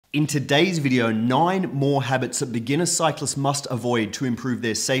In today's video, 9 more habits that beginner cyclists must avoid to improve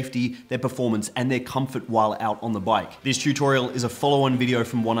their safety, their performance, and their comfort while out on the bike. This tutorial is a follow-on video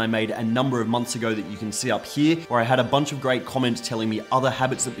from one I made a number of months ago that you can see up here, where I had a bunch of great comments telling me other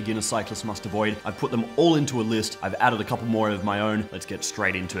habits that beginner cyclists must avoid. I've put them all into a list. I've added a couple more of my own. Let's get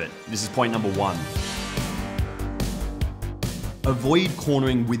straight into it. This is point number 1. Avoid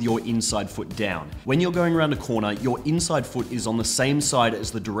cornering with your inside foot down. When you're going around a corner, your inside foot is on the same side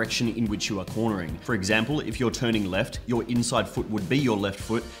as the direction in which you are cornering. For example, if you're turning left, your inside foot would be your left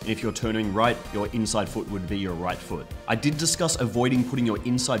foot, and if you're turning right, your inside foot would be your right foot. I did discuss avoiding putting your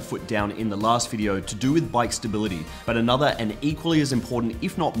inside foot down in the last video to do with bike stability, but another and equally as important,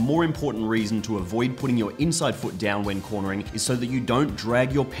 if not more important reason to avoid putting your inside foot down when cornering is so that you don't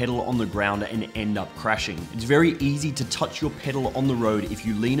drag your pedal on the ground and end up crashing. It's very easy to touch your pedal on the road if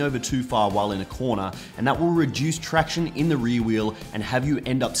you lean over too far while in a corner, and that will reduce traction in the rear wheel and have you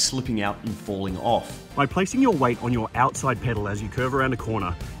end up slipping out and falling off. By placing your weight on your outside pedal as you curve around a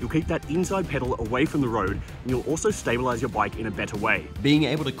corner, you'll keep that inside pedal away from the road, and you'll also stabilize your bike in a better way. Being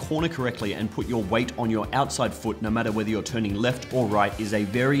able to corner correctly and put your weight on your outside foot no matter whether you're turning left or right is a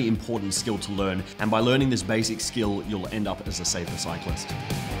very important skill to learn, and by learning this basic skill, you'll end up as a safer cyclist.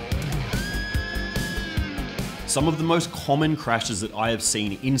 Some of the most common crashes that I have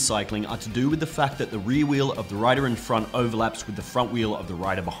seen in cycling are to do with the fact that the rear wheel of the rider in front overlaps with the front wheel of the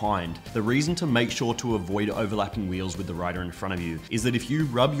rider behind. The reason to make sure to avoid overlapping wheels with the rider in front of you is that if you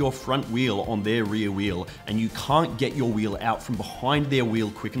rub your front wheel on their rear wheel and you can't get your wheel out from behind their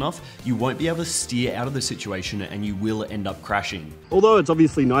wheel quick enough, you won't be able to steer out of the situation and you will end up crashing. Although it's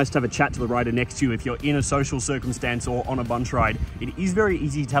obviously nice to have a chat to the rider next to you if you're in a social circumstance or on a bunch ride, it is very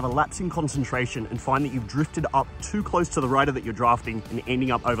easy to have a lapse in concentration and find that you've drifted up too close to the rider that you're drafting and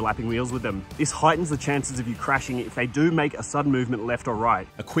ending up overlapping wheels with them. This heightens the chances of you crashing if they do make a sudden movement left or right.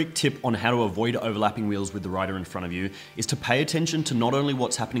 A quick tip on how to avoid overlapping wheels with the rider in front of you is to pay attention to not only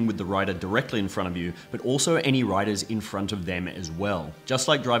what's happening with the rider directly in front of you, but also any riders in front of them as well. Just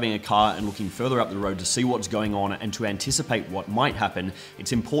like driving a car and looking further up the road to see what's going on and to anticipate what might happen,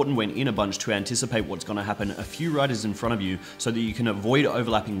 it's important when in a bunch to anticipate what's going to happen a few riders in front of you so that you can avoid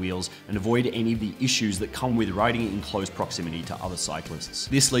overlapping wheels and avoid any of the issues that come with riding in close proximity to other cyclists.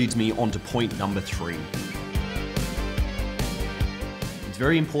 This leads me on to point number 3. It's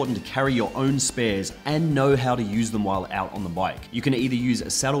very important to carry your own spares and know how to use them while out on the bike. You can either use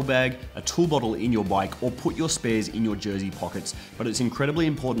a saddlebag, a tool bottle in your bike, or put your spares in your jersey pockets, but it's incredibly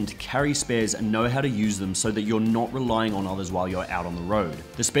important to carry spares and know how to use them so that you're not relying on others while you're out on the road.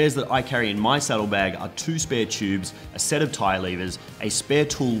 The spares that I carry in my saddlebag are 2 spare tubes, a set of tire levers, a spare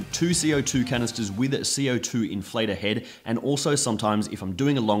tool, 2 CO2 canisters with a CO2 inflator head, and also sometimes if I'm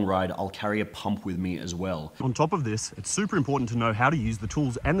doing a long ride, I'll carry a pump with me as well. On top of this, it's super important to know how to use the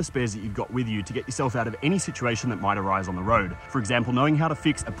tools and the spares that you've got with you to get yourself out of any situation that might arise on the road. For example, knowing how to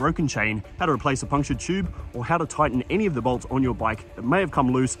fix a broken chain, how to replace a punctured tube, or how to tighten any of the bolts on your bike that may have come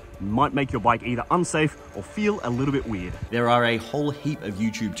loose and might make your bike either unsafe or feel a little bit weird. There are a whole heap of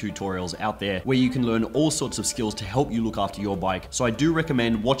YouTube tutorials out there where you can learn all sorts of skills to help you look after your bike, so I do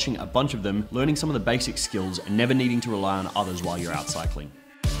recommend watching a bunch of them, learning some of the basic skills, and never needing to rely on others while you're out cycling.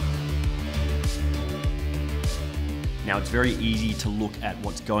 Now, it's very easy to look at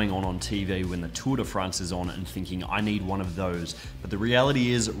what's going on TV when the Tour de France is on and thinking, I need one of those. But the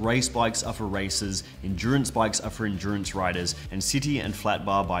reality is, race bikes are for racers, endurance bikes are for endurance riders, and city and flat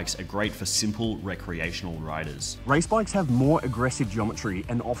bar bikes are great for simple recreational riders. Race bikes have more aggressive geometry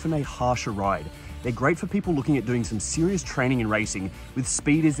and often a harsher ride. They're great for people looking at doing some serious training and racing with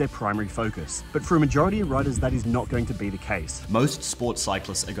speed as their primary focus. But for a majority of riders, that is not going to be the case. Most sports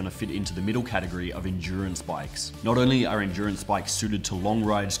cyclists are going to fit into the middle category of endurance bikes. Not only are endurance bikes suited to long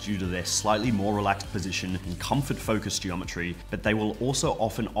rides due to their slightly more relaxed position and comfort-focused geometry, but they will also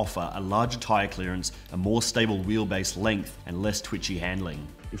often offer a larger tire clearance, a more stable wheelbase length, and less twitchy handling.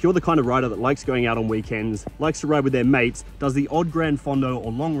 If you're the kind of rider that likes going out on weekends, likes to ride with their mates, does the odd grand fondo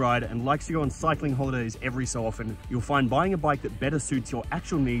or long ride, and likes to go on cycling holidays every so often, you'll find buying a bike that better suits your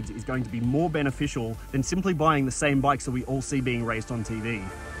actual needs is going to be more beneficial than simply buying the same bikes that we all see being raced on TV.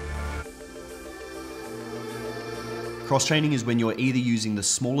 Cross-chaining is when you're either using the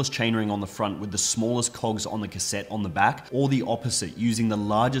smallest chainring on the front with the smallest cogs on the cassette on the back, or the opposite, using the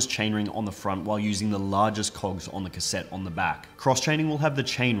largest chainring on the front while using the largest cogs on the cassette on the back. Cross-chaining will have the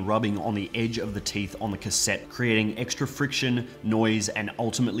chain rubbing on the edge of the teeth on the cassette, creating extra friction, noise, and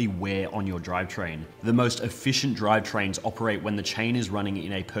ultimately wear on your drivetrain. The most efficient drivetrains operate when the chain is running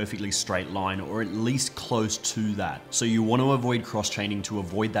in a perfectly straight line, or at least close to that. So you want to avoid cross-chaining to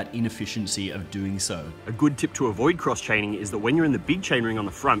avoid that inefficiency of doing so. A good tip to avoid cross cross-chaining is that when you're in the big chainring on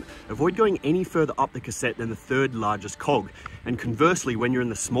the front, avoid going any further up the cassette than the third largest cog. And conversely, when you're in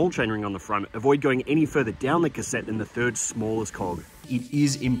the small chainring on the front, avoid going any further down the cassette than the third smallest cog. It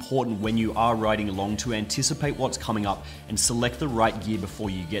is important when you are riding along to anticipate what's coming up and select the right gear before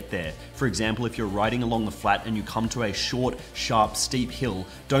you get there. For example, if you're riding along the flat and you come to a short, sharp, steep hill,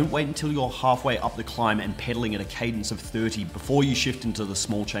 don't wait until you're halfway up the climb and pedaling at a cadence of 30 before you shift into the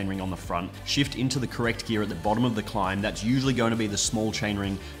small chainring on the front. Shift into the correct gear at the bottom of the climb, that's usually going to be the small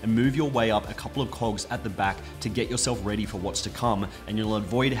chainring, and move your way up a couple of cogs at the back to get yourself ready for what's to come, and you'll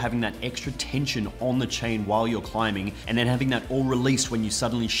avoid having that extra tension on the chain while you're climbing and then having that all released when you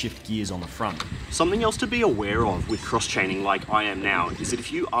suddenly shift gears on the front. Something else to be aware of with cross-chaining like I am now is that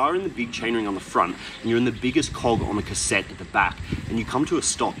if you are in the big chainring on the front and you're in the biggest cog on the cassette at the back and you come to a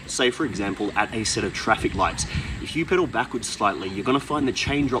stop, say for example at a set of traffic lights, if you pedal backwards slightly, you're going to find the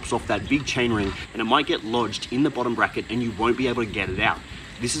chain drops off that big chainring and it might get lodged in the bottom bracket and you won't be able to get it out.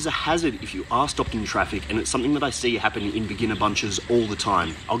 This is a hazard if you are stopped in traffic, and it's something that I see happen in beginner bunches all the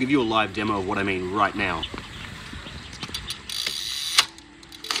time. I'll give you a live demo of what I mean right now.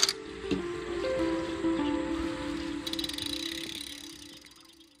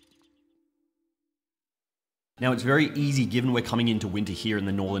 Now it's very easy, given we're coming into winter here in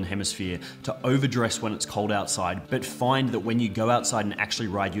the Northern Hemisphere, to overdress when it's cold outside, but find that when you go outside and actually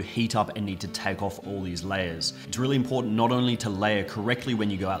ride, you heat up and need to take off all these layers. It's really important not only to layer correctly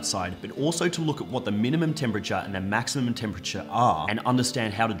when you go outside, but also to look at what the minimum temperature and the maximum temperature are and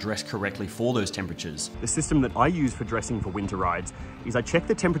understand how to dress correctly for those temperatures. The system that I use for dressing for winter rides is I check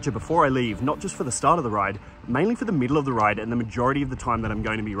the temperature before I leave, not just for the start of the ride, mainly for the middle of the ride and the majority of the time that I'm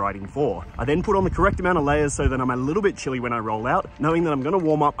going to be riding for. I then put on the correct amount of layers so that I'm a little bit chilly when I roll out, knowing that I'm going to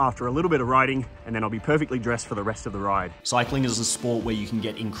warm up after a little bit of riding, and then I'll be perfectly dressed for the rest of the ride. Cycling is a sport where you can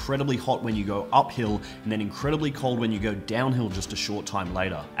get incredibly hot when you go uphill and then incredibly cold when you go downhill just a short time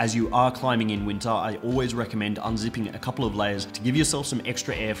later. As you are climbing in winter, I always recommend unzipping a couple of layers to give yourself some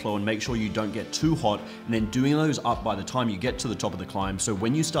extra airflow and make sure you don't get too hot, and then doing those up by the time you get to the top of the climb, so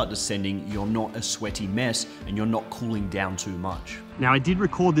when you start descending, you're not a sweaty mess and you're not cooling down too much. Now I did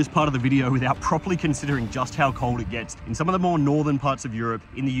record this part of the video without properly considering just how cold it gets in some of the more northern parts of Europe,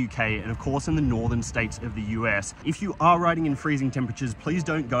 in the UK, and of course in the northern states of the US. If you are riding in freezing temperatures, please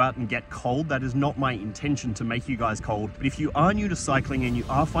don't go out and get cold. That is not my intention to make you guys cold. But if you are new to cycling and you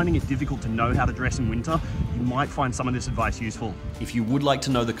are finding it difficult to know how to dress in winter, you might find some of this advice useful. If you would like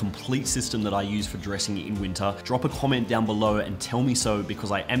to know the complete system that I use for dressing in winter, drop a comment down below and tell me so,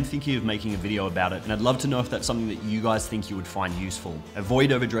 because I am thinking of making a video about it, and I'd love to know if that's something that you guys think you would find useful.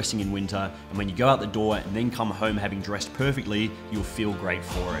 Avoid overdressing in winter, and when you go out the door and then come home having dressed perfectly, you'll feel great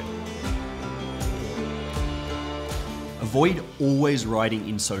for it. Avoid always riding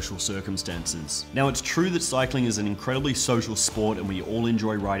in social circumstances. Now, it's true that cycling is an incredibly social sport and we all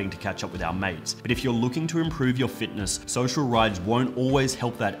enjoy riding to catch up with our mates. But if you're looking to improve your fitness, social rides won't always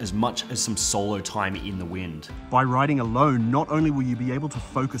help that as much as some solo time in the wind. By riding alone, not only will you be able to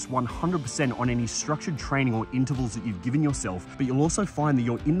focus 100% on any structured training or intervals that you've given yourself, but you'll also find that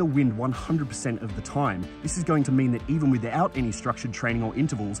you're in the wind 100% of the time. This is going to mean that even without any structured training or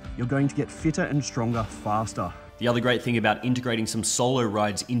intervals, you're going to get fitter and stronger faster. The other great thing about integrating some solo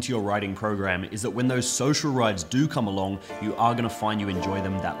rides into your riding program is that when those social rides do come along, you are going to find you enjoy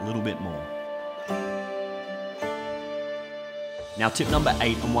them that little bit more. Now, tip number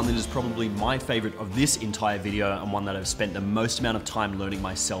 8, and one that is probably my favorite of this entire video and one that I've spent the most amount of time learning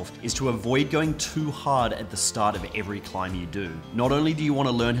myself, is to avoid going too hard at the start of every climb you do. Not only do you want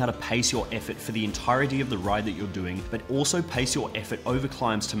to learn how to pace your effort for the entirety of the ride that you're doing, but also pace your effort over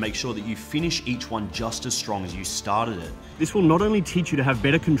climbs to make sure that you finish each one just as strong as you started it. This will not only teach you to have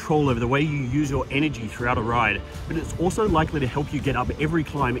better control over the way you use your energy throughout a ride, but it's also likely to help you get up every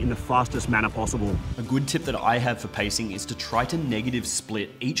climb in the fastest manner possible. A good tip that I have for pacing is to try to negative split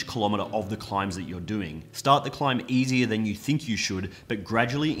each kilometer of the climbs that you're doing. Start the climb easier than you think you should, but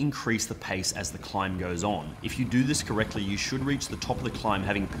gradually increase the pace as the climb goes on. If you do this correctly, you should reach the top of the climb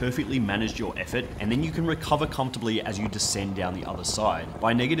having perfectly managed your effort, and then you can recover comfortably as you descend down the other side.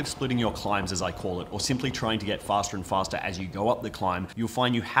 By negative splitting your climbs, as I call it, or simply trying to get faster and faster as you go up the climb, you'll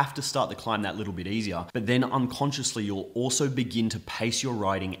find you have to start the climb that little bit easier, but then unconsciously you'll also begin to pace your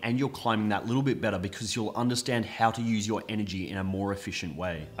riding and your climbing that little bit better, because you'll understand how to use your energy in a more efficient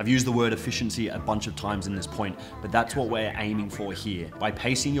way. I've used the word efficiency a bunch of times in this point, but that's what we're aiming for here. By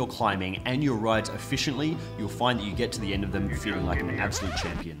pacing your climbing and your rides efficiently, you'll find that you get to the end of them feeling like an absolute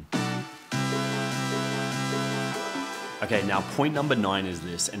champion. Okay, now point number 9 is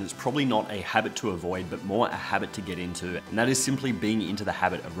this, and it's probably not a habit to avoid, but more a habit to get into, and that is simply being into the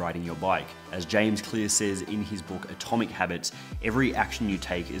habit of riding your bike. As James Clear says in his book Atomic Habits, every action you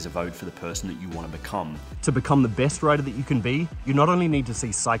take is a vote for the person that you want to become. To become the best rider that you can be, you not only need to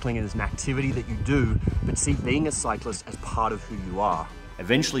see cycling as an activity that you do, but see being a cyclist as part of who you are.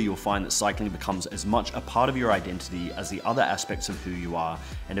 Eventually you'll find that cycling becomes as much a part of your identity as the other aspects of who you are,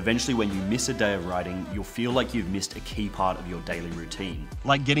 and eventually when you miss a day of riding, you'll feel like you've missed a key part of your daily routine.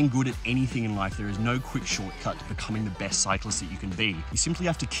 Like getting good at anything in life, there is no quick shortcut to becoming the best cyclist that you can be. You simply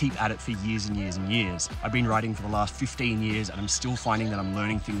have to keep at it for years and years and years. I've been riding for the last 15 years and I'm still finding that I'm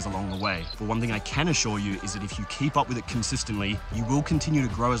learning things along the way. But one thing I can assure you is that if you keep up with it consistently, you will continue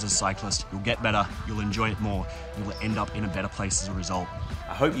to grow as a cyclist, you'll get better, you'll enjoy it more, and you'll end up in a better place as a result.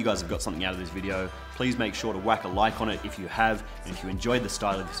 I hope you guys have got something out of this video. Please make sure to whack a like on it if you have, and if you enjoyed the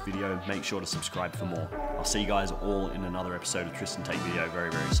style of this video, make sure to subscribe for more. I'll see you guys all in another episode of Tristan Take Video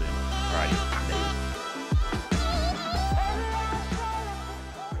very, very soon. Alrighty,